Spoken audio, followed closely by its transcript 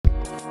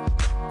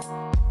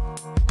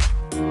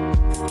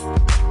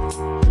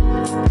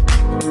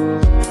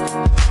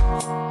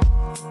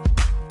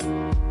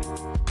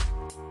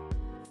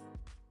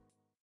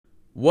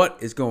What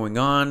is going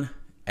on,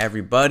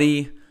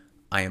 everybody?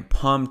 I am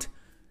pumped.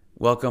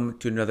 Welcome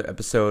to another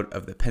episode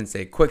of the Penn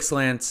State Quick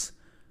Slants.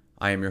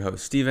 I am your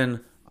host,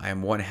 Steven. I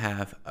am one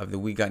half of the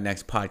We Got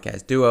Next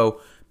podcast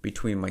duo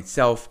between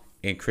myself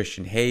and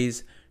Christian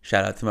Hayes.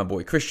 Shout out to my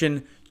boy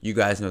Christian. You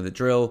guys know the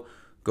drill.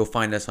 Go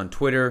find us on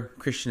Twitter.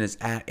 Christian is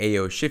at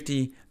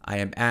AOShifty. I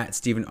am at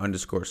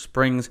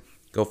Steven_Springs.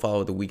 Go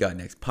follow the We Got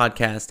Next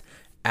podcast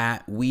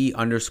at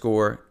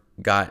We_Got_Next.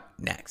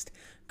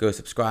 Go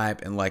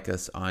subscribe and like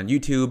us on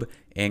YouTube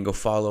and go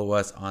follow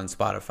us on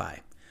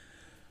Spotify.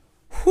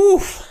 Whew.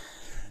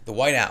 The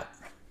whiteout.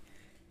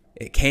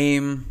 It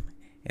came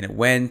and it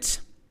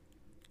went,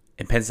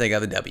 and Penn State got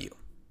the W.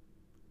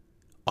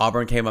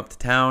 Auburn came up to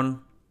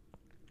town,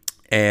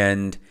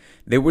 and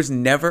there was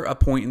never a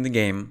point in the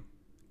game,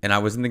 and I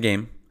was in the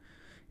game,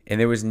 and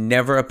there was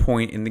never a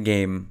point in the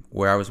game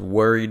where I was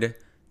worried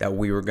that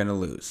we were going to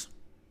lose.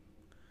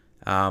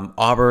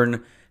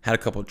 Auburn had a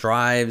couple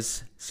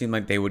drives, seemed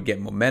like they would get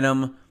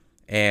momentum,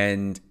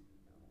 and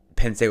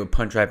Penn State would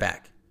punch right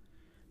back.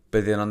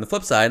 But then on the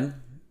flip side,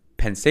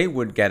 Penn State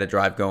would get a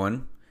drive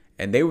going,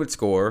 and they would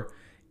score,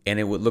 and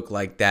it would look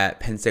like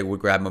that Penn State would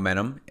grab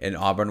momentum, and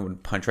Auburn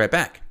would punch right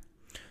back.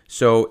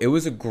 So it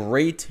was a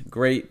great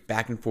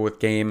back and forth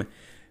game.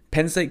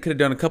 Penn State could have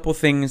done a couple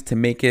things to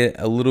make it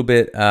a little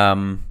bit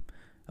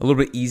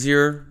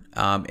easier,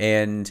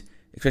 and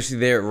especially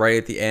there right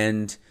at the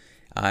end,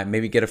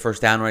 maybe get a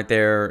first down right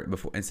there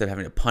before, instead of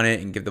having to punt it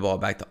and give the ball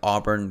back to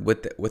Auburn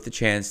with the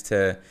chance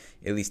to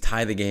at least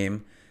tie the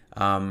game.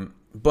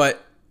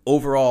 But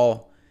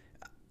overall,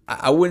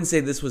 I wouldn't say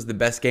this was the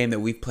best game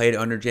that we've played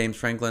under James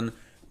Franklin,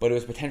 but it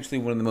was potentially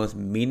one of the most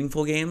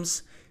meaningful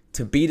games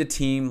to beat a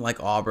team like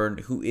Auburn,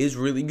 who is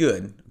really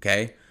good,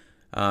 okay?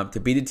 To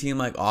beat a team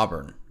like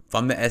Auburn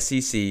from the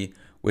SEC,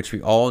 which we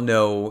all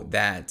know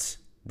that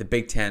the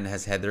Big Ten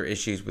has had their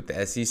issues with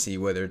the SEC,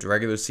 whether it's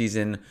regular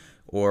season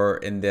or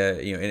in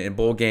the in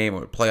bowl game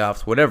or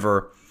playoffs,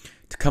 whatever.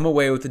 To come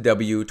away with the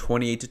W,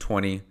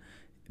 28-20,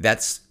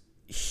 that's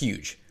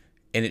huge,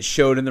 and it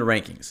showed in the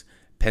rankings.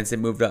 Penn State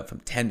moved up from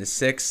 10 to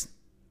 6.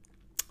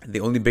 The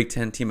only Big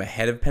Ten team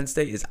ahead of Penn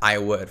State is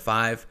Iowa at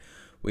 5.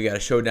 We got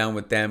a showdown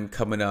with them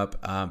coming up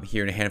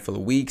here in a handful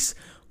of weeks.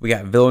 We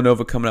got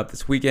Villanova coming up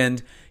this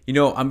weekend.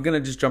 I'm going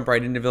to just jump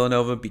right into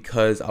Villanova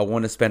because I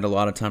want to spend a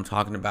lot of time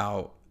talking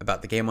about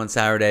the game on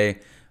Saturday.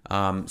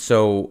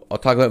 So I'll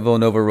talk about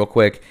Villanova real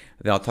quick.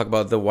 Then I'll talk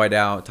about the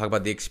whiteout, talk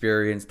about the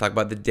experience, talk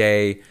about the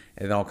day,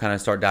 and then I'll kind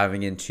of start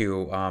diving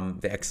into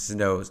the X's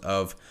and O's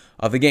of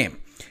the game.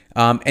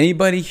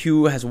 Anybody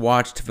who has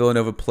watched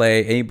Villanova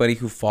play, anybody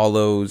who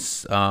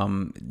follows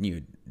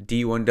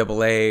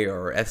D1AA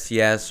or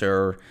FCS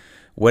or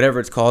whatever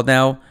it's called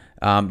now,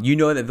 you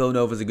know that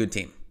Villanova is a good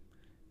team.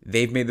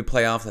 They've made the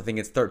playoffs. I think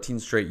it's 13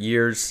 straight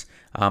years.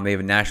 They have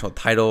a national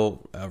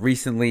title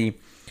recently.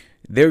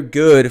 They're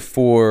good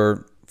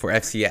for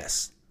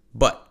FCS,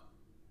 but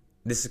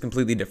this is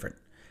completely different.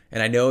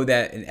 And I know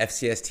that an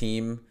FCS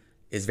team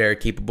is very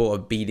capable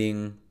of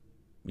beating,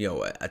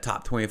 a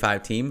top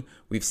 25 team.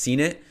 We've seen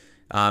it.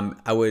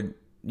 I would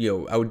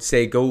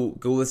say go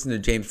listen to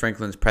James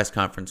Franklin's press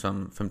conference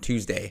from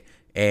Tuesday,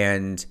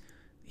 and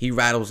he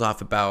rattles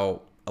off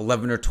about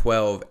 11 or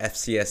 12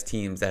 FCS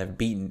teams that have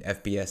beaten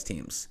FBS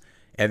teams,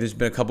 and there's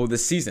been a couple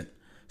this season.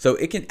 So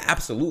it can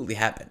absolutely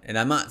happen. And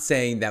I'm not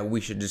saying that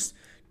we should just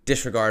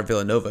disregard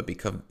Villanova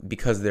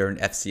because they're an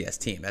FCS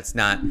team. It's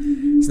not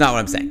what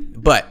I'm saying.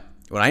 But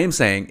what I am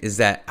saying is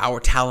that our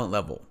talent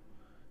level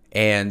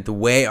and the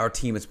way our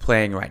team is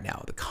playing right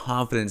now, the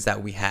confidence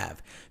that we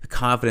have, the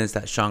confidence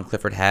that Sean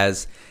Clifford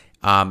has,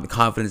 the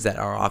confidence that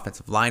our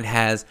offensive line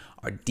has,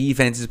 our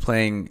defense is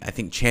playing, I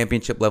think,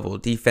 championship level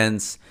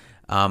defense.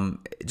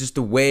 Just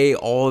the way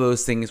all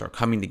those things are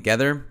coming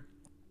together,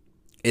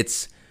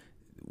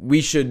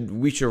 we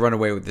should run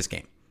away with this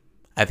game.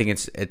 I think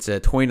it's a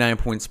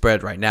 29-point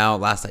spread right now,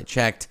 last I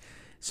checked.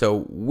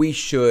 So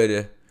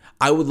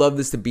I would love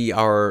this to be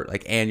our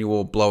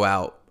annual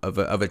blowout of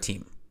a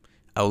team.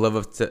 I would love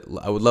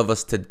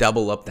us to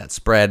double up that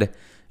spread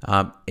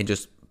and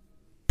just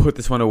put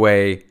this one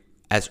away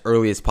as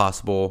early as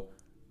possible,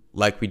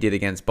 like we did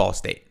against Ball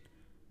State.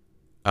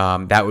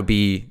 That would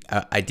be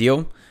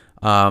ideal.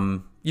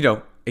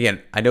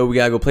 Again, I know we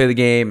gotta go play the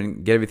game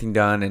and get everything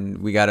done, and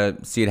we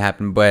gotta see it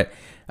happen. But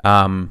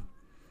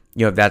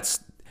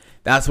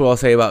that's what I'll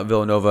say about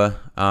Villanova.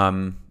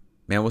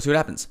 We'll see what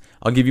happens.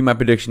 I'll give you my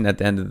prediction at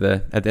the end of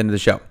the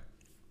show.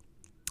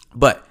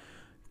 But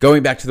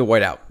going back to the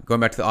whiteout, going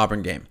back to the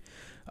Auburn game,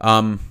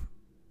 some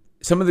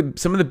of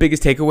the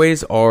biggest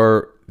takeaways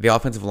are the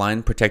offensive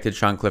line protected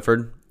Sean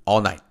Clifford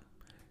all night,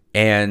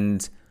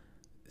 and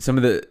some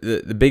of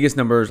the biggest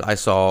numbers I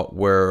saw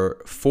were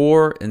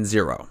 4 and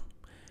 0.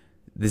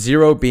 The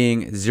 0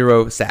 being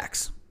 0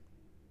 sacks.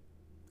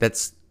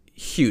 That's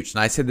huge.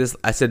 And I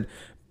said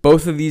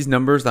both of these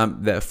numbers,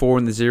 the 4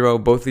 and the 0,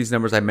 both of these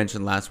numbers I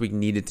mentioned last week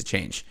needed to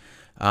change.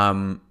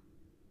 Sean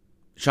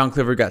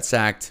Clifford got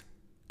sacked,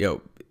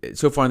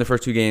 so far in the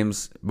first two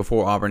games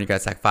before Auburn, he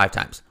got sacked 5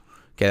 times.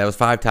 Okay, that was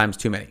 5 times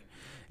too many.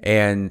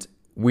 And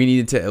we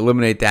needed to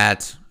eliminate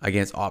that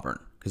against Auburn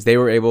because they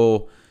were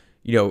able,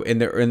 in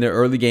their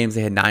early games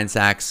they had 9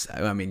 sacks.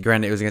 I mean,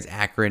 granted it was against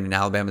Akron and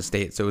Alabama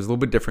State, so it was a little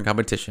bit different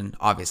competition,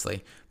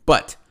 obviously.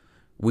 But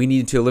we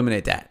needed to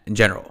eliminate that in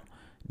general.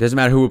 It doesn't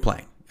matter who we're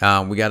playing.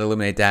 We got to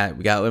eliminate that.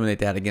 We got to eliminate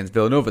that against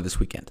Villanova this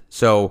weekend.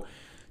 So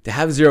to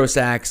have 0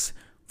 sacks,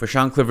 for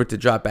Sean Clifford to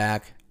drop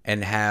back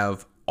and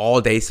have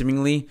all day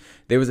seemingly,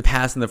 there was a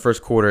pass in the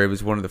first quarter. It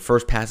was one of the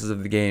first passes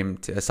of the game,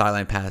 to a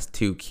sideline pass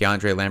to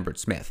Keandre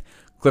Lambert-Smith.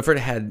 Clifford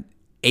had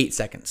 8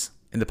 seconds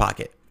in the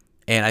pocket,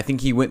 and I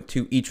think he went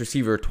to each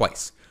receiver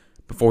twice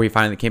before he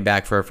finally came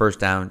back for a first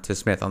down to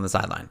Smith on the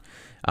sideline.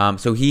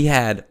 So he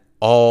had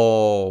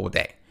all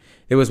day.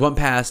 There was one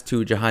pass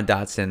to Jahan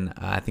Dotson,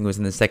 I think it was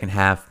in the second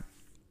half,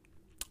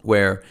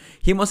 where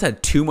he almost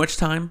had too much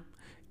time,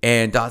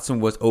 and Dotson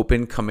was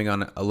open coming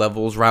on a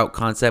levels route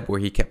concept where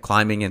he kept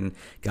climbing and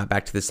got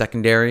back to the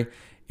secondary,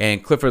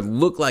 and Clifford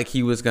looked like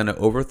he was going to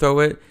overthrow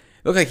it. It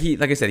looked like he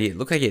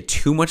looked like he had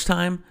too much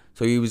time,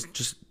 so he was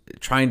just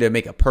trying to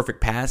make a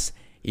perfect pass.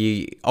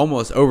 He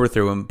almost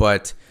overthrew him,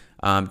 but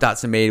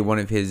Dotson made one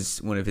of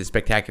his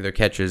spectacular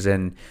catches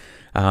and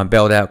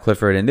bailed out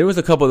Clifford. And there was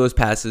a couple of those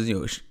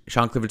passes,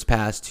 Sean Clifford's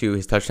pass to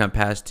his touchdown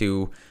pass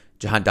to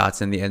Jahan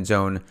Dotson in the end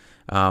zone.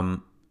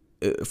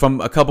 From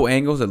a couple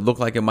angles, it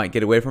looked like it might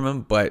get away from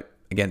him, but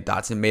again,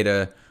 Dotson made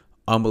a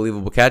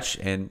unbelievable catch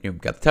and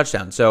got the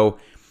touchdown. So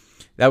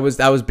that was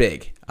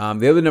big.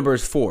 The other number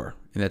is 4,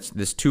 and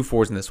there's 2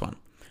 4s in this one.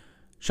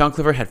 Sean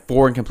Clifford had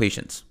 4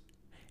 incompletions,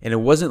 and it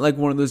wasn't like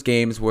one of those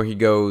games where he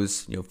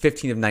goes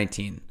 15 of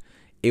 19.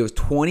 It was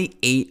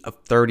 28 of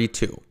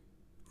 32,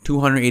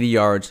 280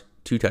 yards,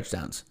 2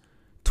 touchdowns,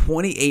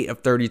 28 of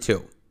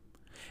 32.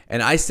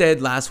 And I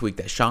said last week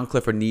that Sean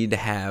Clifford needed to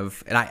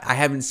have, and I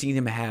haven't seen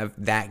him have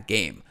that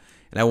game,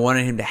 and I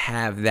wanted him to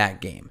have that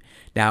game.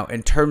 Now,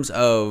 in terms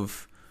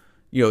of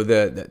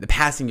the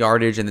passing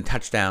yardage and the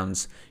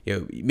touchdowns,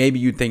 maybe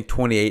you'd think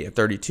 28 of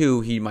 32,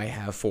 he might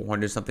have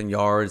 400 something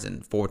yards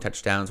and 4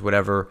 touchdowns,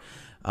 whatever.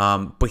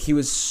 But he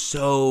was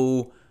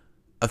so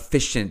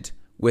efficient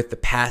with the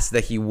pass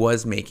that he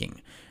was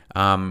making,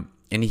 and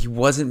he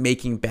wasn't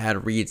making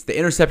bad reads. The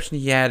interception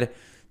he had,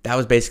 that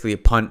was basically a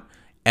punt.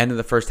 End of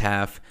the first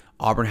half,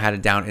 Auburn had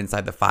it down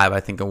inside the 5, I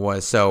think it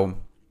was. So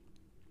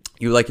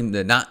you would like him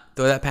to not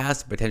throw that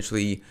pass,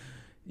 potentially,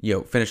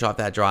 finish off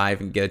that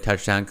drive and get a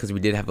touchdown because we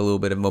did have a little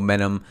bit of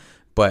momentum.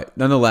 But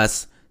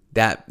nonetheless,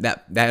 that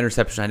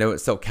interception, I know it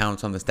still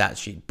counts on the stat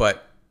sheet,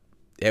 but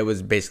it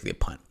was basically a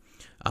punt.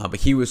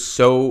 But he was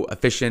so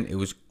efficient. It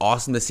was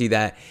awesome to see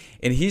that.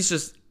 And he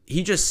just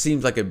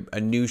seems like a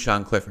new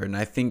Sean Clifford. And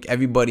I think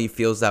everybody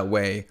feels that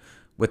way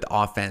with the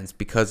offense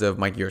because of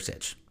Mike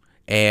Yurcich.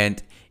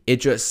 And it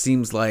just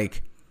seems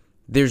like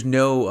there's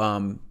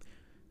no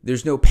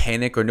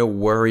panic or no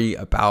worry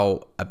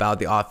about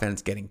the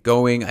offense getting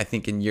going. I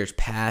think in years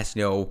past,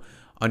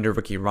 under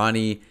Ricky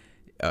Ronnie,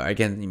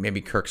 again, maybe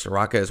Kirk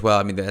Soraka as well.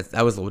 I mean,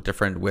 that was a little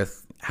different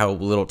with how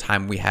little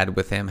time we had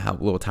with him, how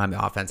little time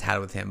the offense had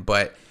with him.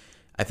 But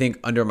I think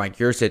under Mike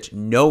Yurcich,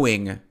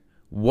 knowing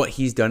what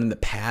he's done in the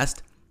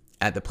past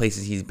at the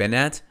places he's been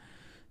at,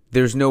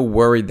 there's no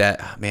worry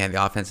that,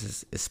 the offense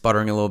is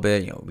sputtering a little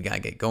bit. We got to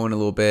get going a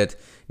little bit.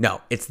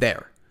 No, it's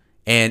there.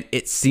 And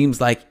it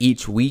seems like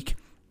each week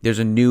there's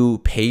a new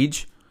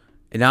page,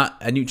 not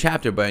a new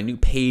chapter, but a new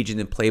page in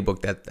the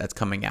playbook that's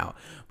coming out.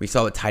 We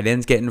saw the tight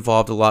ends get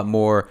involved a lot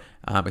more,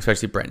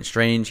 especially Brenton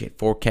Strange. He had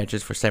 4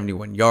 catches for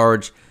 71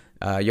 yards.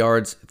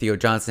 Theo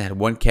Johnson had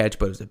 1 catch,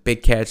 but it was a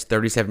big catch,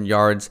 37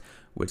 yards,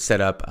 which set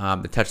up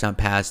the touchdown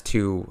pass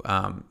to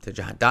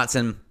Jahan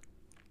Dotson.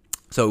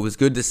 So it was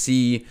good to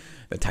see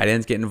the tight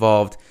ends get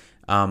involved.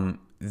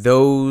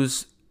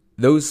 Those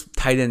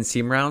tight end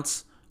seam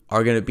routes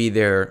are going to be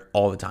there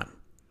all the time.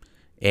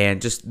 And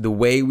just the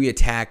way we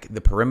attack the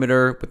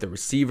perimeter with the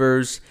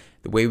receivers,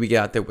 the way we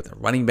get out there with the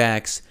running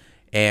backs,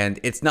 and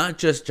it's not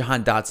just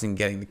Jahan Dotson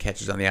getting the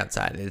catches on the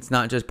outside. It's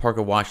not just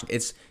Parker Washington.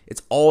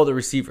 It's all the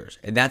receivers,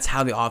 and that's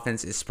how the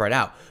offense is spread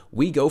out.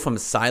 We go from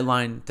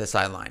sideline to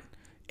sideline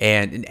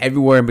and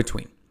everywhere in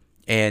between.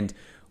 And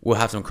we'll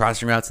have some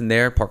crossing routes in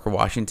there. Parker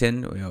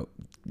Washington,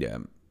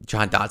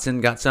 Jahan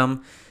Dotson got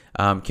some.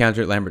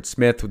 Keandre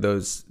Lambert-Smith with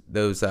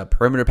those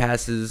perimeter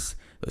passes,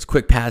 those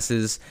quick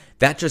passes.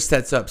 That just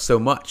sets up so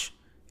much.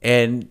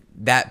 And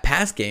that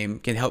pass game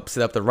can help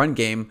set up the run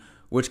game,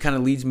 which kind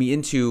of leads me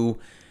into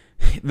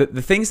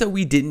the things that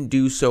we didn't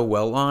do so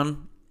well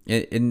on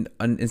in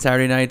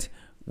Saturday night,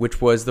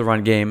 which was the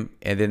run game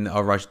and then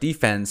our rush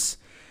defense.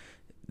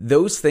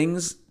 Those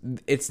things,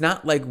 it's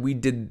not like we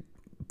did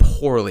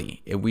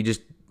poorly. It was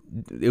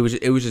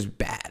just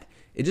bad.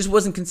 It just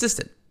wasn't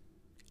consistent.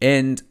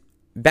 And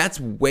that's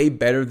way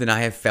better than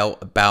I have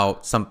felt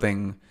about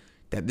something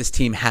that this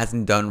team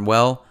hasn't done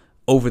well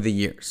over the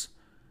years.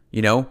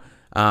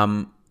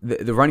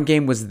 The run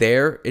game was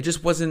there. It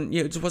just wasn't,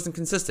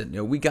 consistent.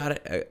 We got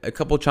a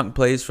couple chunk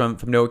plays from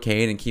Noah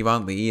Cain and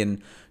Kevon Lee,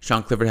 and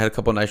Sean Clifford had a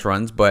couple nice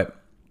runs,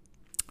 but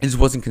it just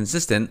wasn't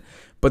consistent.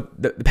 But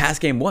the pass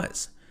game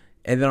was.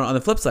 And then on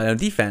the flip side, on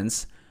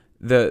defense,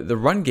 the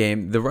run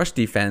game, the rush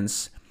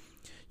defense,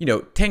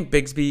 Tank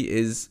Bigsby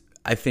is,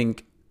 I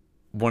think,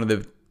 one of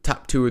the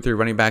top 2 or 3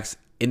 running backs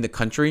in the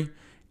country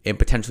and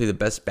potentially the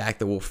best back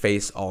that we'll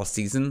face all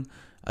season,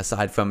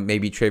 aside from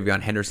maybe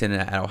Travion Henderson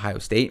at Ohio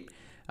State.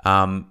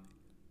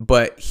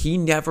 But he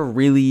never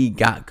really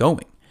got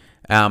going.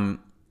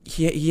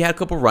 He had a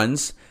couple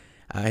runs.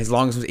 His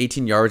longest was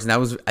 18 yards, and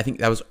I think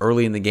that was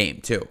early in the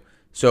game too.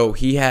 So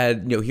he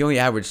had, he only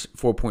averaged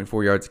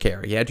 4.4 yards a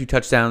carry. He had 2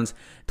 touchdowns,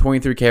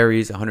 23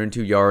 carries,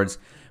 102 yards.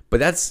 But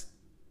that's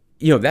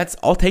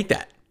I'll take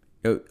that.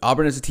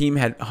 Auburn as a team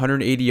had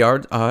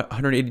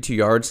 182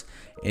 yards,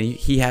 and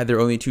he had their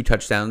only 2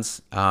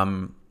 touchdowns.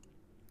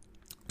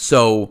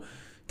 So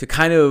to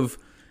kind of,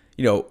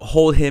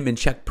 hold him in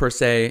check per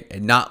se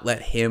and not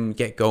let him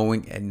get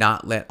going and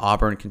not let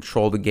Auburn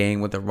control the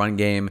game with a run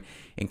game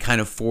and kind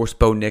of force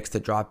Bo Nix to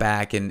drop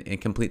back and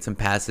complete some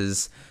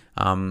passes.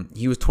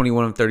 He was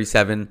 21 of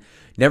 37.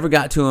 Never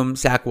got to him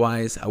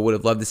sack-wise. I would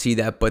have loved to see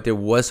that, but there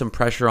was some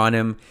pressure on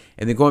him.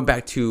 And then going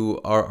back to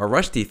our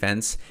rush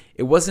defense,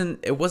 it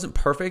wasn't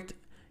perfect,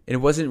 and it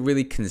wasn't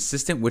really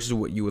consistent, which is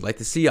what you would like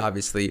to see,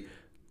 obviously,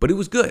 but it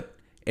was good.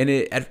 And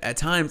at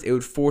times, it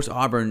would force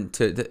Auburn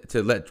to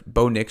let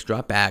Bo Nix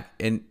drop back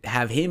and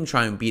have him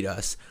try and beat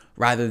us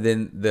rather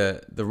than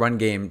the run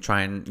game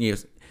try and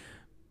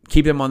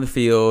keep him on the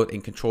field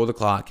and control the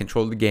clock,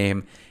 control the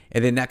game.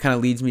 And then that kind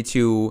of leads me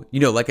to,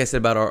 like I said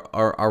about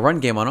our run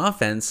game on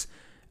offense,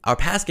 our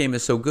pass game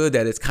is so good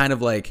that it's kind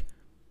of like,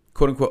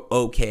 quote unquote,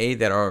 okay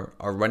that our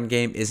run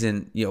game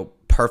isn't,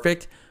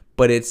 perfect,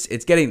 but it's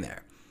getting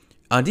there.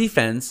 On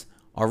defense,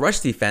 our rush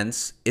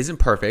defense isn't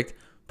perfect,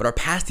 but our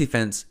pass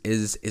defense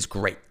is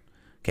great.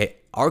 Okay,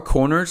 our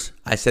corners,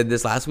 I said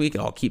this last week,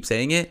 and I'll keep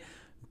saying it,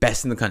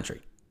 best in the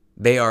country.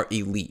 They are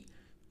elite.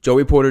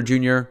 Joey Porter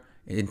Jr.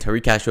 and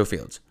Tariq Castro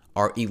Fields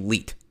are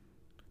elite.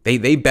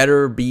 They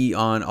better be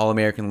on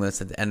All-American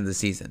lists at the end of the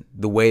season,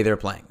 the way they're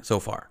playing so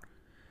far.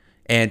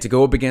 And to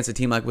go up against a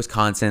team like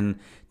Wisconsin,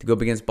 to go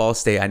up against Ball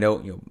State, I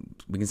know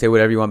we can say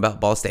whatever you want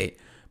about Ball State,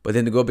 but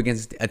then to go up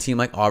against a team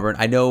like Auburn,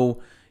 I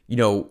know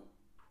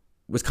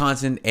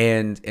Wisconsin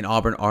and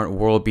Auburn aren't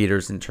world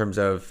beaters in terms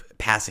of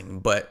passing,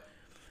 but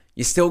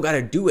you still got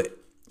to do it.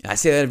 I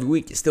say that every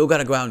week. You still got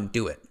to go out and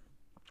do it.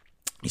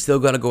 You still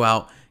got to go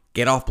out,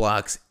 get off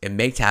blocks, and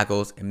make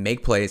tackles and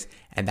make plays,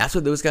 and that's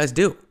what those guys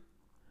do.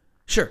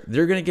 Sure,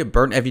 they're going to get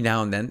burnt every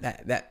now and then.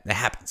 That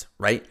happens,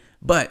 right?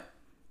 But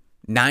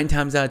 9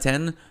 times out of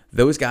 10,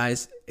 those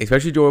guys,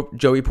 especially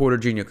Joey Porter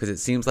Jr., because it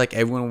seems like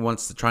everyone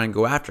wants to try and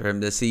go after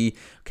him to see,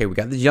 okay, we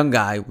got this young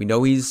guy. We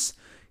know he's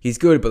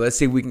good, but let's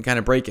see if we can kind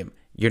of break him.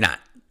 You're not,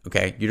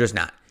 okay? You're just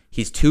not.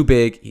 He's too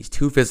big. He's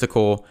too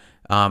physical.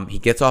 He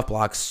gets off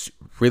blocks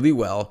really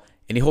well,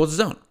 and he holds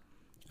his own.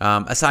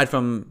 Aside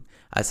from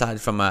I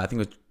think it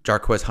was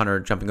Jarquez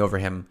Hunter jumping over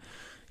him,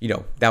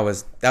 that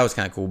was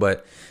kind of cool.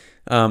 But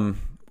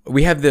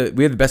we have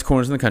the best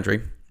corners in the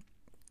country.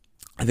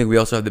 I think we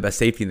also have the best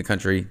safety in the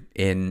country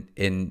in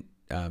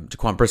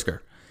Jaquan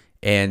Brisker.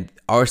 And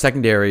our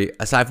secondary,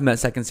 aside from that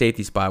second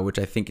safety spot, which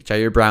I think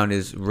Jair Brown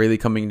is really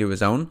coming into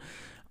his own,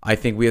 I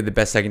think we have the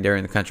best secondary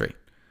in the country.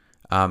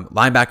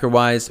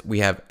 Linebacker-wise, we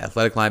have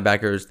athletic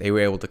linebackers. They were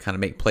able to kind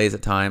of make plays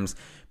at times.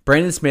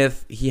 Brandon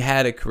Smith, he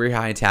had a career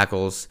high in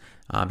tackles.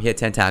 He had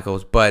 10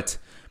 tackles, but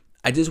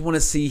I just want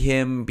to see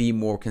him be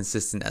more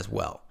consistent as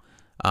well.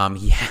 I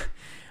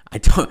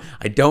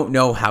don't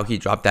know how he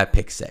dropped that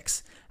pick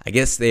 6. I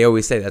guess they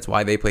always say that's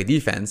why they play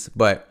defense,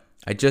 but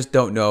I just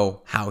don't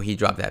know how he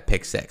dropped that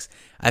pick 6.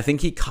 I think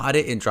he caught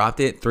it and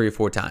dropped it 3 or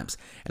 4 times.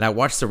 And I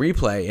watched the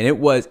replay, and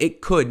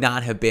it could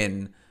not have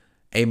been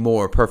a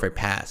more perfect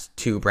pass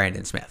to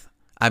Brandon Smith.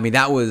 I mean,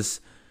 that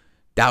was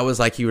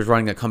like he was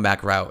running a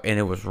comeback route, and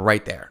it was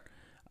right there.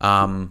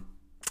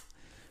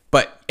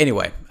 But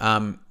anyway,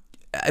 I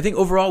think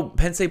overall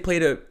Penn State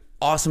played an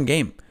awesome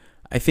game.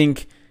 I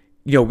think,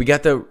 we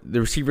got the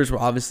receivers were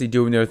obviously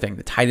doing their thing.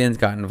 The tight ends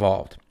got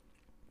involved.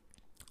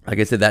 Like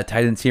I said, that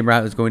tight end seam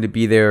route is going to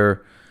be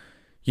there.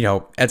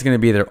 That's going to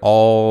be there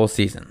all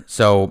season.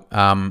 So,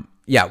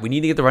 we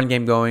need to get the run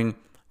game going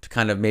to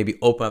kind of maybe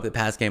open up the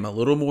pass game a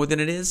little more than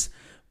it is.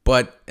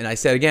 But, and I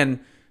said again,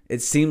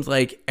 it seems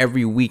like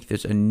every week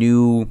there's a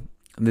new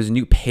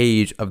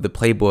page of the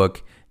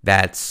playbook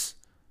that's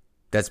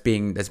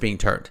being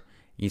turned.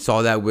 You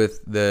saw that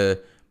with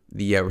the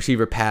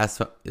receiver pass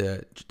from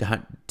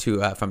Jahan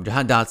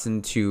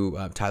Dotson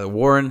to Tyler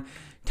Warren.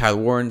 Tyler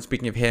Warren,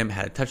 speaking of him,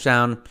 had a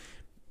touchdown.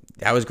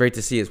 That was great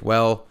to see as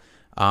well.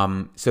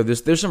 So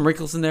there's some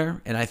wrinkles in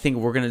there, and I think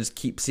we're going to just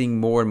keep seeing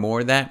more and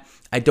more of that.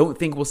 I don't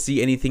think we'll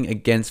see anything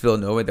against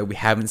Villanova that we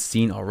haven't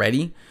seen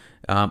already.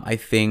 I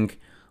think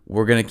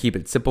we're going to keep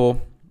it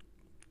simple.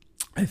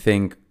 I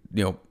think,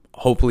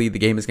 hopefully the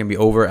game is going to be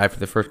over after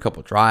the first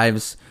couple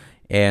drives,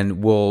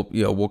 and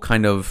we'll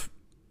kind of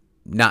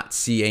not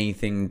see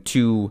anything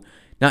too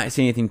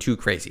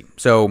crazy.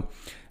 So,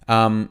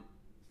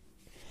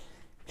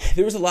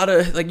 there was a lot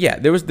of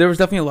there was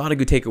definitely a lot of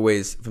good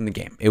takeaways from the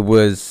game. It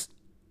was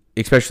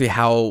especially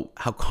how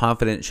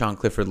confident Sean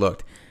Clifford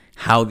looked,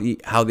 how the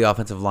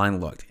offensive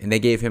line looked, and they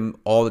gave him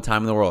all the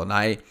time in the world. And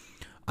I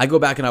I go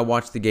back and I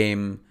watch the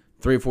game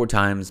 3 or 4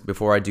 times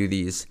before I do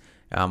these.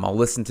 I'll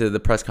listen to the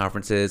press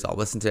conferences. I'll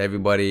listen to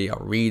everybody.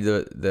 I'll read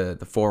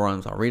the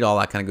forums. I'll read all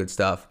that kind of good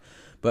stuff.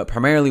 But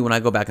primarily when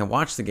I go back and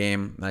watch the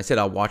game, and I said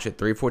I'll watch it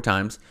 3 or 4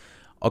 times,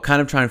 I'll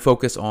kind of try and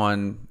focus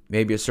on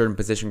maybe a certain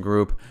position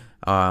group.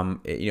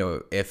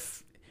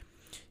 If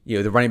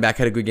the running back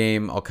had a good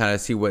game, I'll kind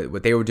of see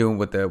what they were doing,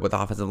 what the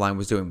offensive line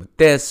was doing with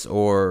this,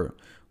 or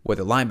what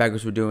the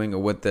linebackers were doing, or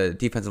what the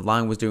defensive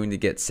line was doing to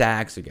get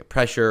sacks or get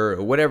pressure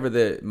or whatever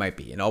that might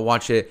be. And I'll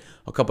watch it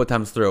a couple of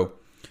times through.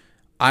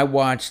 I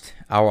watched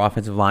our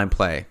offensive line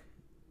play.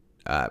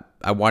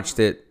 I watched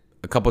it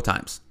a couple of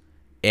times,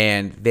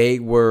 and they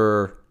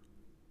were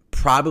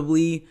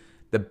probably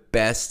the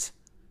best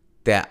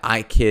that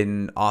I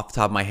can, off the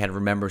top of my head,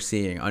 remember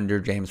seeing under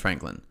James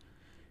Franklin.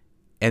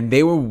 And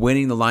they were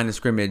winning the line of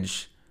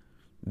scrimmage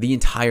the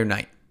entire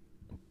night.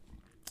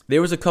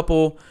 There was a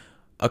couple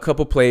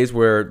plays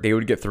where they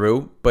would get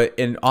through, but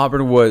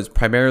Auburn was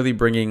primarily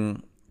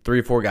bringing 3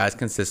 or 4 guys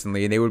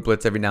consistently, and they would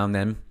blitz every now and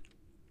then.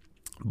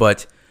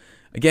 But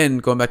again,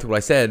 going back to what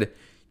I said,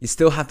 you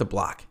still have to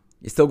block.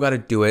 You still got to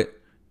do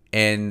it.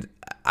 And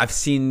I've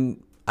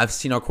seen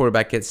our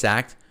quarterback get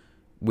sacked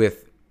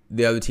with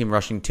the other team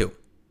rushing 2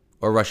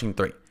 or rushing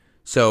 3.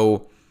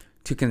 So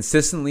to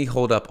consistently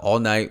hold up all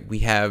night, we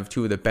have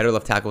 2 of the better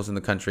left tackles in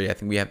the country. I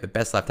think we have the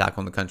best left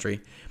tackle in the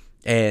country.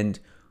 And,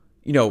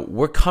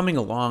 we're coming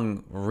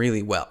along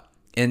really well.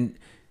 And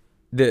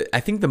I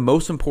think the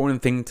most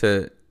important thing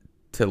to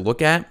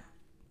look at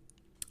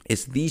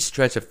is the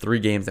stretch of 3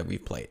 games that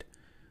we've played.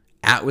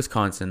 At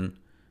Wisconsin,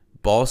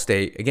 Ball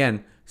State.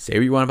 Again, say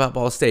what you want about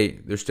Ball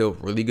State. They're still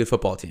a really good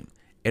football team.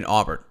 And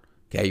Auburn.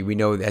 Okay, we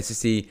know the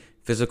SEC,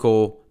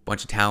 physical,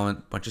 bunch of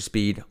talent, bunch of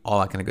speed, all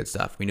that kind of good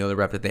stuff. We know the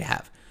rep that they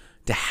have.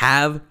 To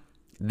have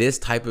this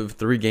type of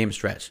 3-game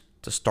stretch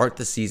to start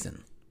the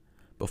season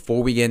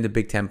before we get into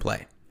Big Ten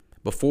play,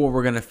 before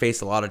we're going to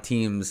face a lot of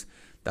teams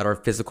that are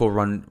physical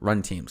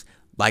run teams,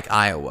 like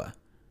Iowa,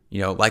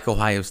 like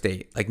Ohio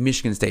State, like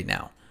Michigan State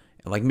now,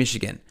 and like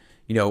Michigan,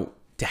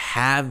 to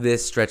have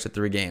this stretch of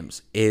 3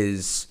 games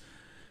is,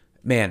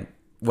 man,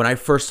 when I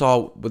first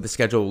saw what the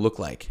schedule looked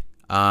like,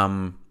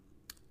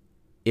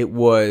 it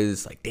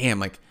was like, damn,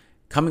 like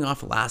coming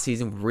off of last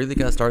season, we're really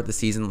going to start the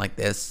season like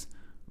this.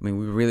 I mean,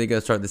 we really got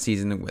to start the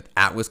season with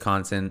at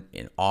Wisconsin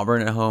and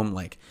Auburn at home.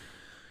 Like,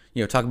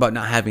 talk about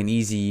not having an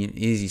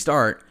easy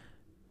start.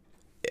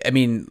 I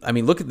mean,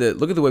 look at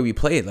the way we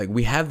played. Like,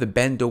 we have the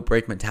bend don't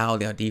break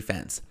mentality on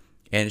defense,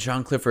 and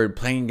Sean Clifford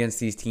playing against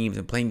these teams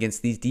and playing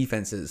against these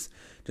defenses,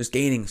 just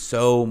gaining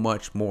so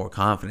much more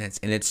confidence,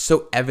 and it's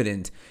so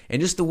evident. And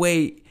just the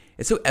way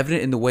it's so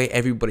evident in the way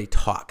everybody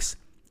talks.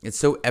 It's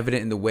so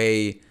evident in the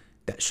way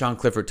that Sean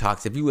Clifford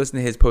talks. If you listen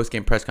to his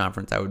post-game press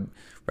conference, I would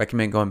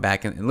recommend going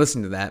back and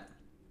listening to that.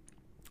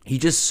 He's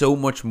just so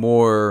much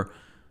more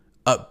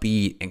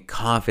upbeat and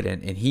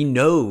confident, and he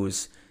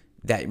knows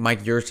that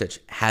Mike Yurcich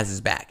has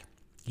his back.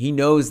 He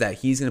knows that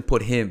he's going to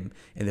put him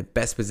in the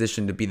best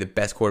position to be the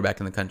best quarterback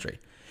in the country.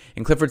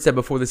 And Clifford said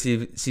before the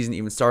season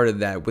even started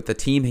that with the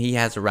team he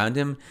has around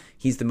him,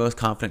 he's the most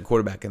confident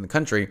quarterback in the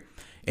country,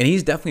 and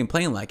he's definitely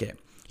playing like it.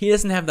 He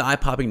doesn't have the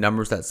eye-popping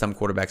numbers that some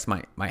quarterbacks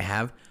might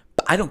have,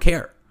 but I don't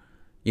care.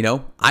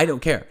 I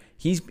don't care.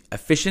 He's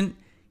efficient.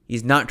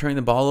 He's not turning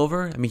the ball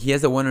over. I mean, he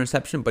has that 1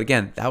 interception, but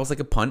again, that was like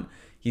a punt.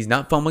 He's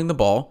not fumbling the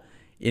ball.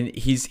 And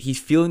he's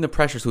feeling the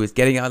pressure, so he's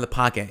getting out of the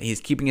pocket.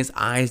 He's keeping his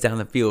eyes down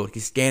the field.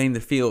 He's scanning the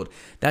field.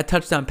 That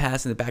touchdown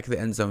pass in the back of the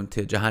end zone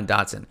to Jahan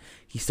Dotson.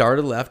 He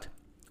started left,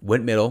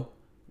 went middle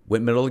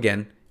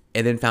again,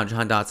 and then found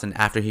Jahan Dotson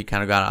after he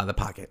kind of got out of the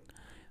pocket.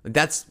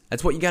 That's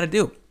what you got to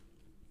do.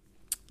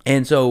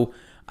 And so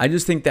I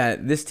just think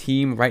that this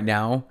team right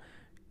now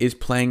is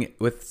playing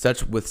with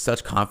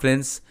such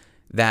confidence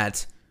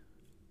that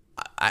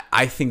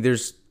I think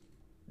there's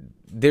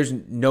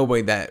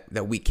nobody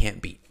that we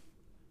can't beat.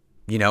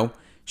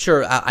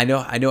 Sure, I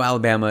know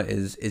Alabama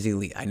is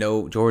elite. I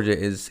know Georgia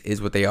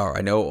is what they are.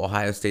 I know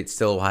Ohio State's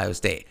still Ohio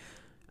State.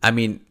 I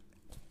mean,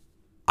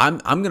 I'm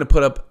gonna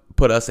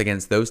put us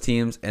against those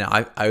teams, and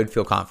I would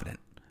feel confident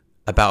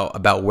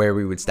about where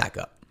we would stack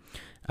up.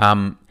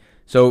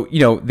 So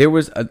there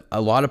was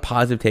a lot of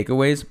positive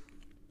takeaways.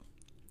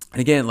 And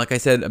again, like I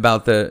said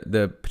about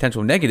the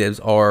potential negatives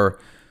are,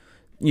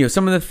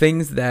 some of the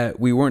things that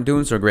we weren't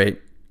doing so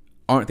great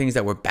aren't things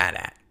that we're bad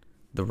at.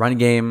 The run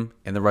game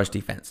and the rush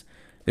defense.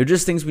 They're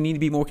just things we need to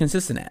be more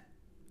consistent at.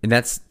 And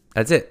that's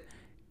it.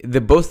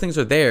 Both things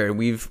are there, and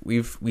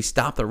we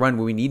stopped the run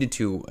when we needed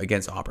to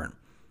against Auburn.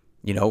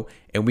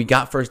 And we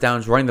got first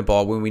downs running the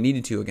ball when we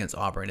needed to against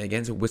Auburn,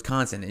 against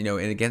Wisconsin, and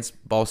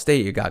against Ball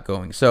State you got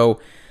going. So,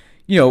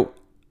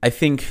 I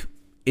think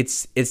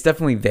it's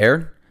definitely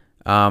there.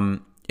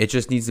 It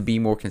just needs to be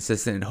more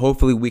consistent, and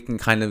hopefully we can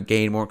kind of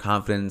gain more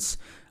confidence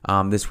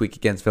this week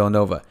against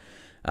Villanova.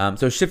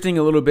 So shifting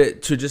a little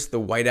bit to just the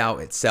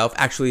whiteout itself.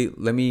 Actually,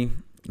 let me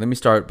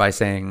start by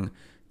saying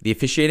the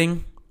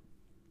officiating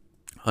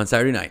on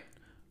Saturday night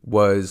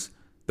was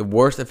the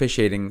worst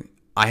officiating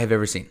I have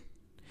ever seen.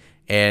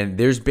 And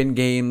there's been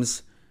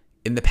games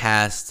in the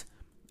past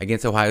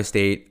against Ohio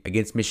State,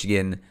 against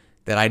Michigan,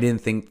 that I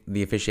didn't think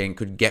the officiating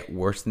could get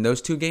worse than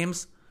those 2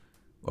 games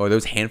or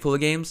those handful of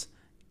games.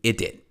 It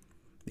did.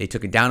 They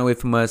took it down away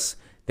from us.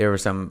 There were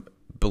some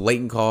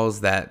blatant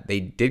calls that they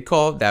did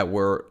call that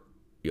were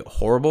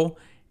horrible,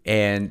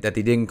 and that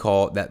they didn't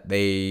call that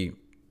they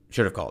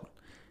should have called.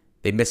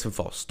 They missed some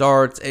false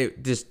starts.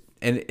 And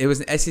it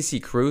was an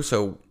SEC crew,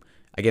 so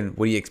again,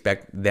 what do you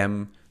expect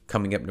them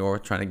coming up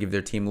north trying to give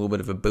their team a little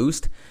bit of a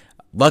boost?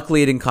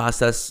 Luckily, it didn't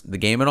cost us the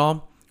game at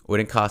all. It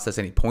didn't cost us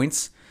any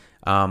points.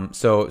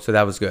 So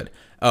that was good.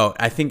 Oh,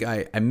 I think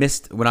I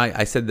missed when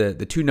I said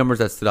the 2 numbers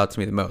that stood out to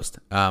me the most.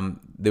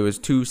 There was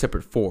 2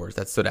 separate 4s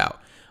that stood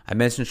out. I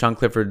mentioned Sean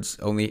Clifford's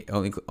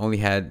only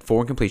had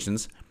 4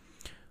 incompletions.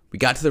 We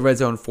got to the red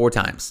zone 4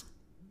 times,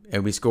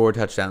 and we scored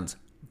touchdowns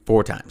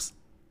 4 times.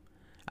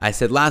 I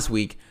said last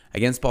week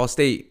against Ball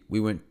State,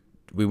 we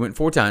went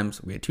 4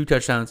 times. We had 2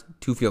 touchdowns,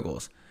 2 field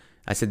goals.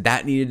 I said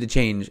that needed to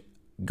change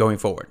going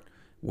forward.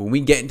 When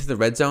we get into the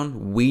red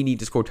zone, we need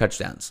to score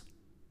touchdowns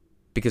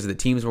because of the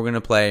teams we're going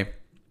to play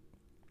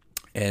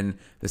and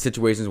the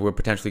situations we're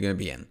potentially going to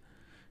be in.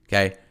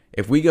 Okay,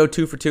 if we go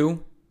 2 for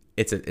 2,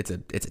 it's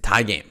a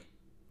tie game,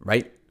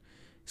 right?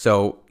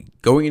 So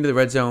going into the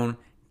red zone,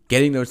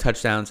 getting those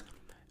touchdowns,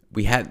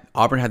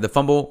 Auburn had the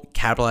fumble,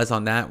 capitalized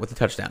on that with a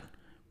touchdown.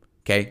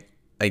 Okay,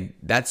 like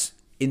that's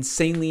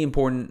insanely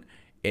important.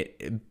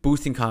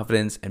 Boosting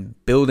confidence and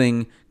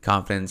building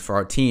confidence for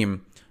our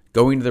team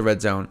going to the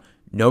red zone,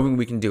 knowing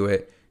we can do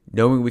it,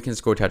 knowing we can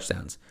score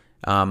touchdowns.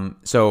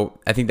 So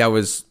I think that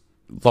was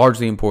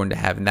largely important to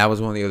have, and that was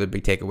one of the other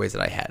big takeaways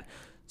that I had.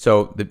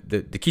 So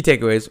the key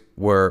takeaways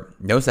were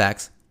no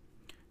sacks,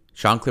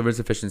 Sean Clifford's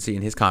efficiency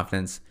and his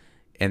confidence,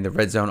 and the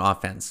red zone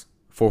offense,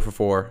 4 for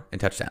 4 and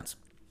touchdowns.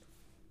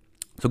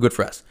 So good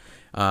for us.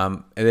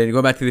 And then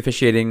going back to the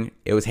officiating,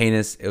 it was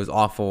heinous. It was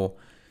awful.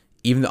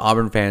 Even the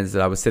Auburn fans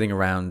that I was sitting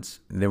around,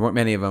 there weren't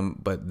many of them,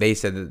 but they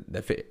said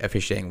that the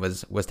officiating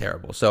was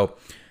terrible. So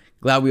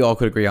glad we all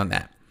could agree on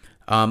that.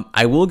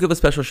 I will give a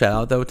special shout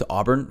out, though, to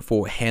Auburn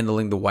for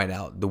handling the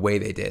whiteout the way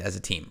they did as a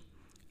team.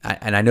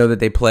 And I know that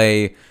they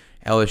play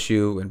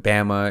LSU and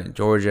Bama and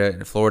Georgia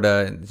and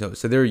Florida, and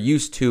so they're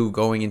used to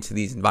going into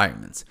these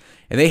environments.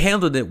 And they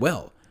handled it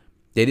well.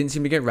 They didn't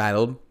seem to get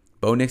rattled.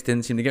 Bo Nix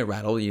didn't seem to get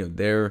rattled.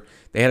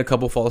 They had a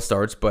couple false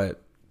starts,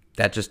 but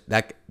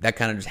that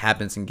kind of just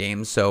happens in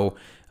games. So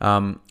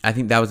I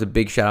think that was a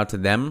big shout out to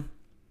them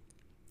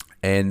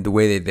and the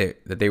way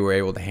that they were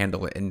able to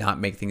handle it and not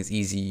make things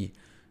easy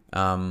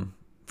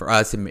for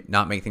us and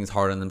not make things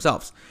hard on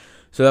themselves.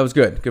 So that was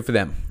good. Good for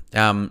them.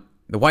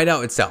 The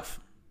whiteout itself,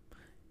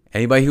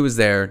 anybody who was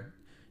there,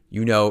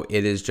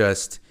 it is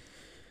just,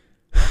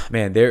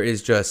 man, there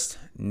is just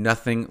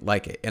nothing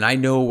like it. And I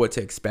know what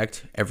to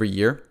expect every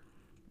year.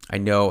 I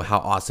know how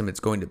awesome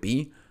it's going to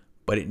be,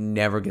 but it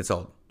never gets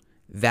old.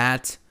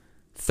 That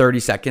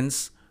 30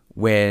 seconds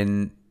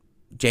when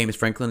James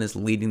Franklin is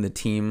leading the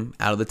team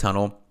out of the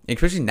tunnel,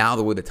 especially now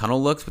the way the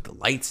tunnel looks with the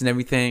lights and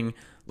everything,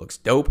 looks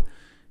dope.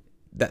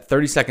 That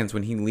 30 seconds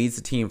when he leads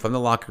the team from the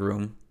locker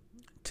room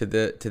to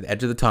the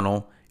edge of the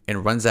tunnel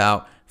and runs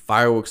out,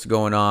 fireworks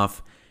going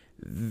off.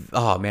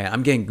 Oh man,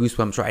 I'm getting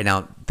goosebumps right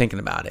now thinking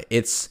about it.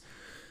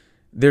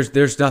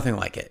 There's nothing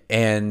like it,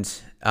 and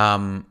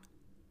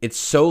it's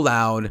so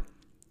loud.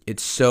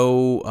 It's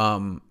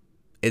so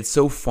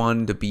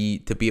fun to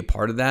be a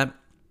part of that,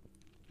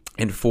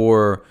 and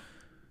for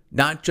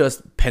not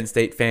just Penn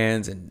State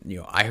fans, and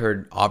I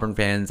heard Auburn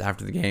fans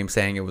after the game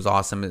saying it was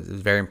awesome. It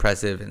was very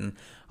impressive, and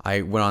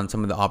I went on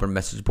some of the Auburn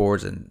message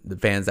boards, and the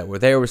fans that were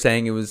there were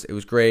saying it was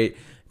great.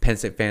 Penn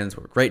State fans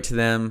were great to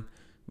them.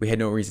 We had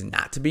no reason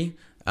not to be.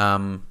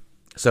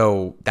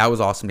 So that was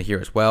awesome to hear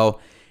as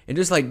well. And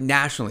just like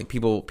nationally,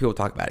 people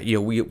talk about it.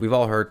 We've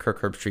all heard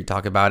Kirk Herbstreit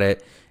talk about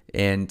it,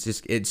 and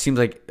just it seems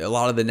like a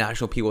lot of the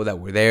national people that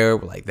were there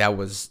were like, that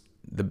was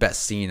the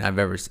best scene I've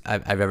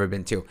ever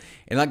been to.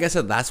 And like I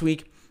said last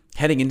week,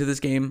 heading into this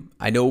game,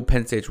 I know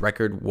Penn State's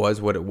record was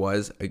what it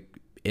was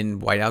in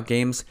whiteout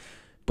games,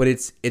 but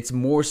it's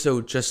more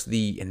so just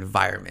the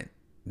environment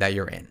that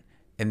you're in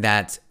and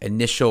that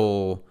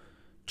initial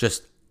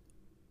just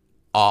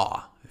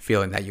awe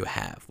feeling that you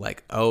have,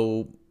 like,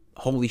 oh,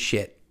 holy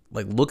shit,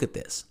 like, look at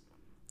this.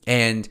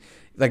 And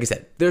like I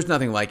said, there's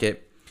nothing like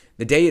it.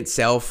 The day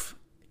itself,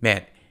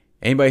 man,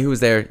 anybody who was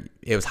there,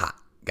 it was hot,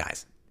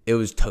 guys. It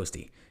was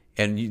toasty.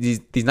 And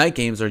these night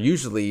games are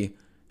usually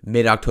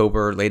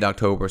mid-October, late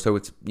October, so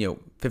it's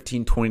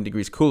 15, 20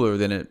 degrees cooler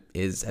than it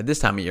is at this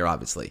time of year,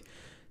 obviously.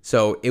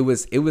 So it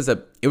was a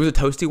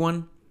toasty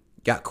one.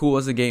 Got cool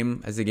as the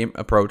game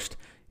approached,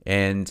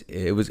 and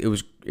it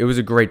was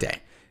a great day.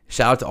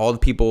 Shout out to all the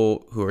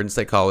people who are in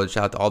State College.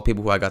 Shout out to all the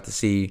people who I got to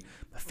see,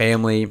 my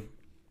family,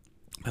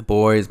 my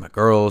boys, my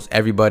girls,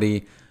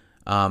 everybody.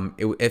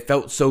 It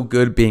felt so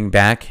good being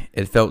back.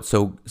 It felt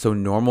so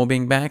normal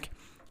being back.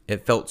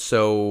 It felt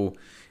so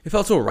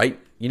right,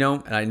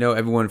 And I know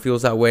everyone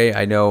feels that way.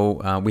 I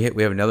know we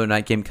have another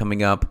night game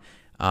coming up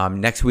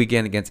next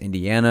weekend against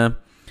Indiana.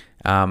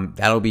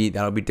 That'll be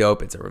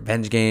dope. It's a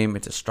revenge game.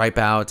 It's a stripe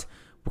out.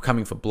 were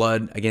coming for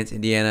blood against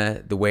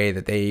Indiana the way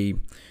that they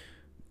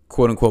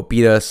quote unquote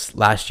beat us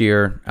last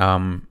year.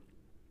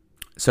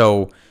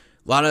 So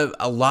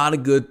a lot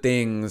of good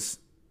things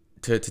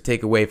to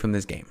take away from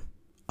this game.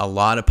 A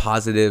lot of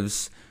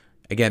positives.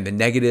 Again, the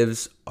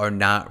negatives are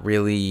not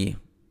really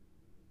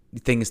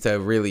things to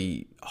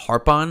really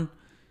harp on.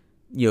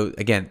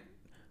 Again,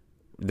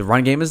 the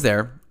run game is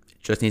there,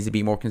 just needs to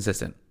be more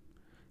consistent.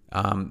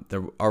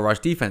 Our rush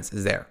defense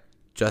is there,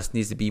 just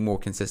needs to be more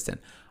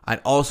consistent. I'd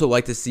also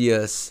like to see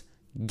us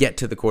get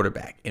to the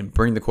quarterback and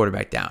bring the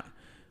quarterback down.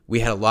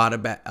 We had a lot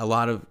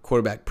of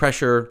quarterback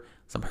pressure,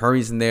 some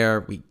hurries in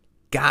there. We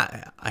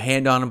got a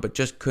hand on him, but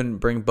just couldn't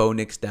bring Bo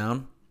Nix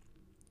down.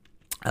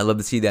 I'd love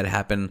to see that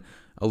happen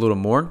a little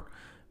more.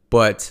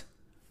 But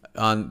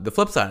on the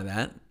flip side of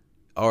that,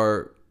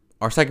 our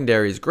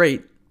secondary is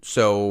great,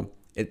 so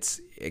it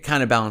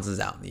kind of balances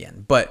out in the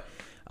end. But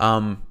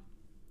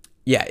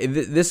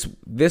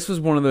this was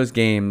one of those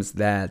games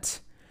that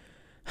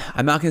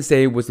I'm not going to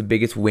say was the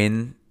biggest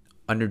win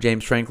under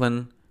James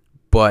Franklin,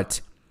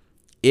 but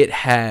it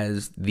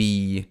has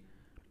the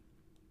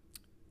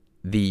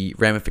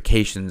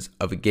ramifications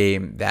of a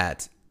game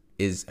that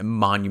is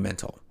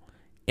monumental,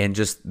 and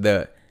just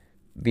the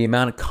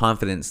amount of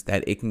confidence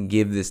that it can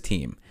give this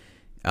team,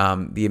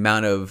 the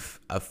amount of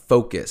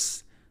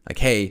focus. Like,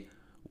 hey,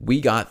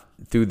 we got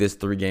through this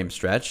 3-game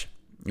stretch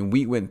and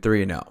we went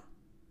 3-0,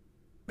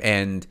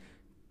 and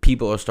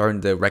people are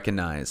starting to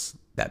recognize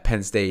that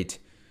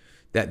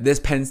this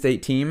Penn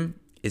State team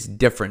is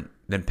different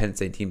than Penn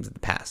State teams in the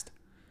past.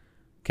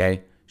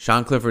 Okay,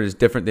 Sean Clifford is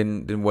different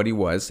than what he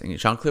was, and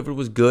Sean Clifford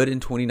was good in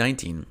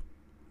 2019.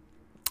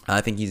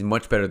 I think he's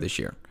much better this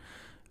year.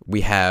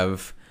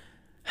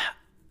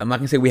 I'm not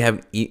gonna say we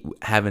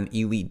have an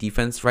elite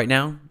defense right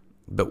now,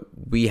 but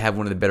we have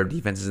one of the better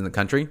defenses in the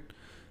country.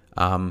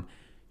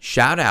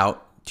 Shout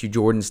out to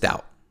Jordan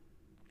Stout.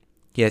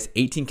 He has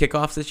 18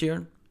 kickoffs this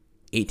year,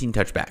 18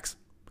 touchbacks.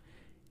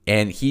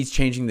 And he's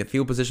changing the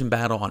field position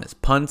battle on his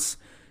punts.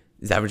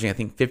 He's averaging, I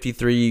think,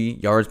 53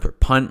 yards per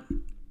punt,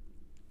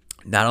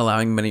 not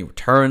allowing many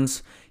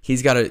returns.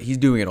 He's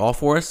doing it all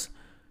for us.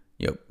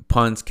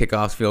 Punts,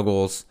 kickoffs, field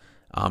goals.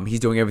 He's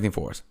doing everything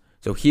for us.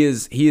 So he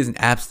is an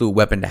absolute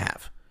weapon to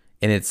have.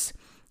 And it's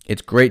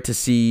great to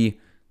see.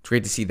 It's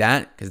great to see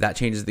that, because that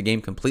changes the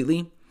game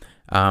completely.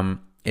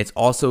 It's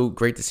also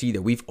great to see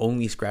that we've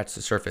only scratched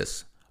the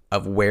surface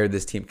of where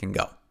this team can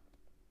go.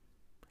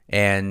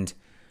 And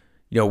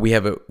we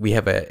have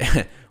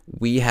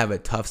a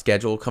tough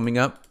schedule coming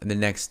up in the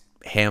next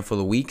handful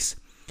of weeks.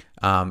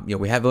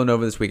 We have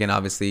Villanova this weekend,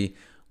 obviously.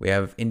 We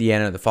have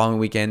Indiana the following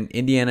weekend.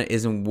 Indiana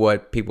isn't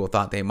what people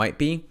thought they might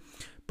be,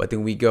 but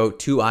then we go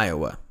to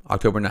Iowa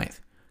October 9th,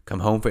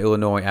 come home for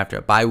Illinois after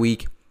a bye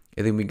week,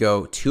 and then we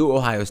go to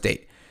Ohio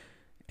State,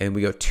 and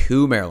we go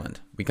to Maryland.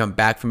 We come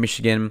back from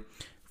Michigan,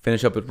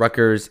 finish up with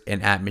Rutgers,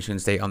 and at Michigan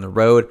State on the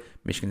road.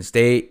 Michigan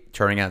State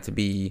turning out to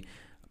be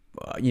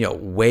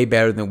way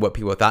better than what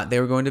people thought they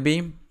were going to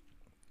be.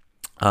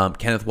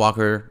 Kenneth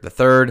Walker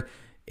III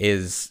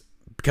is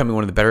becoming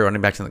one of the better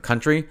running backs in the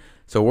country.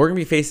 So we're going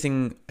to be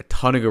facing a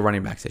ton of good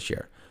running backs this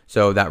year.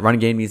 So that run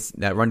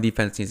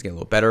defense needs to get a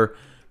little better.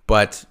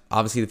 But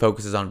obviously the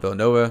focus is on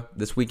Villanova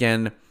this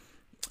weekend.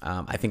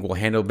 I think we'll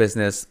handle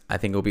business. I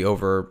think it'll be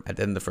over at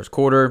the end of the first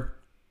quarter.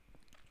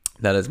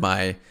 That's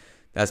my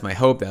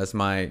hope. That's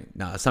my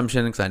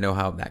assumption, because I know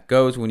how that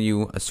goes when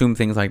you assume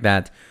things like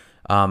that.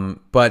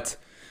 But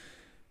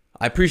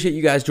I appreciate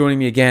you guys joining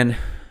me again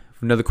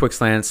for another quick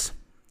slants.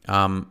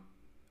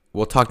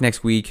 We'll talk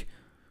next week.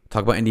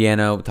 Talk about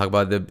Indiana. We'll talk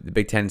about the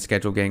Big Ten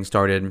schedule getting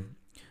started.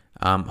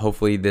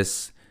 Hopefully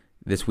this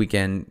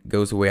weekend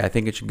goes the way I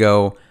think it should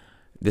go.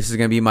 This is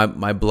going to be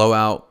my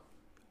blowout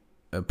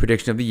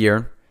prediction of the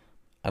year.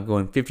 I'm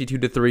going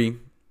 52-3.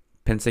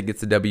 Penn State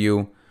gets the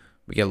W.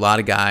 We get a lot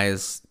of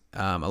guys,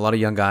 a lot of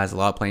young guys, a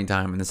lot of playing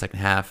time in the second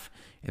half,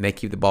 and they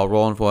keep the ball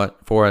rolling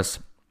for us.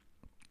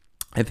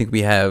 I think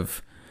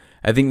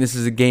this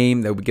is a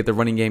game that we get the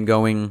running game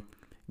going.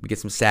 We get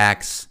some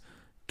sacks,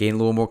 gain a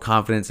little more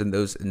confidence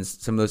in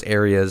some of those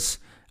areas,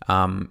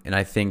 and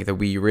I think that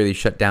we really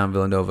shut down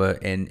Villanova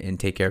and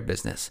take care of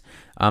business.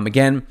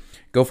 Again,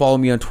 go follow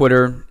me on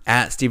Twitter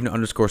at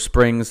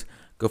Steven_Springs.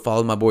 Go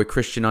follow my boy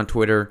Christian on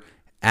Twitter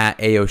at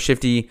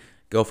AOShifty.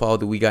 Go follow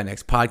the We Got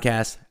Next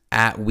podcast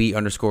at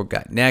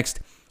We_Got Next.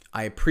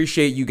 I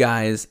appreciate you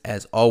guys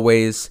as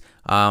always.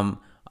 I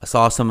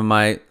saw some of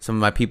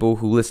my people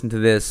who listened to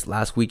this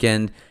last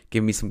weekend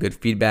give me some good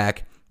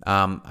feedback.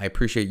 I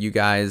appreciate you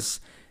guys.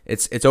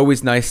 It's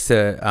always nice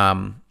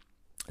to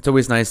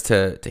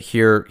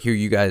hear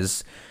you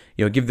guys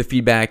give the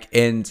feedback,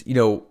 and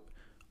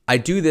I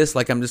do this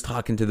like I'm just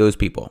talking to those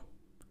people,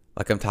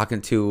 like I'm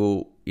talking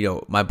to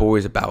my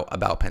boys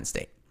about Penn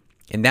State,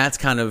 and that's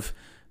kind of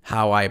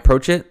how I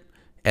approach it,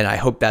 and I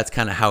hope that's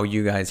kind of how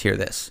you guys hear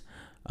this.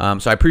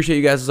 So I appreciate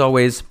you guys as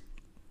always.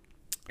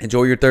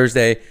 Enjoy your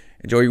Thursday.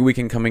 Enjoy your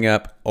weekend coming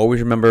up.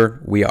 Always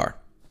remember, we are